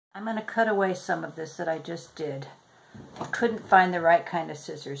I'm going to cut away some of this that I just did. I couldn't find the right kind of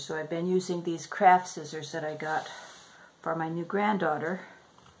scissors, so I've been using these craft scissors that I got for my new granddaughter,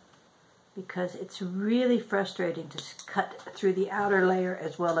 because it's really frustrating to cut through the outer layer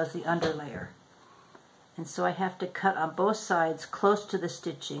as well as the under layer. And so I have to cut on both sides close to the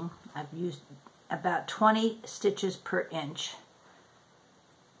stitching. I've used about 20 stitches per inch.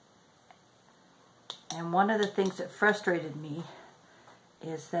 And one of the things that frustrated me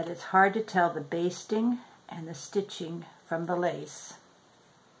is that it's hard to tell the basting and the stitching from the lace.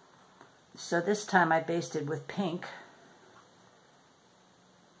 So this time I basted with pink.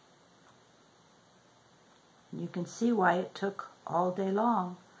 You can see why it took all day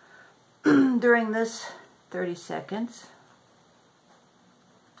long. During this 30 seconds,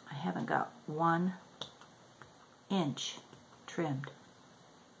 I haven't got 1 inch trimmed.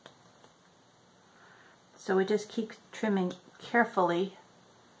 So we just keep trimming carefully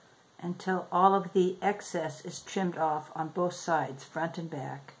until all of the excess is trimmed off on both sides, front and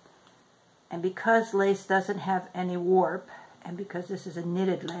back. And because lace doesn't have any warp, and because this is a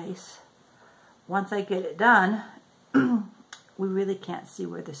knitted lace, once I get it done, we really can't see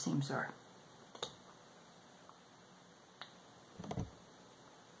where the seams are.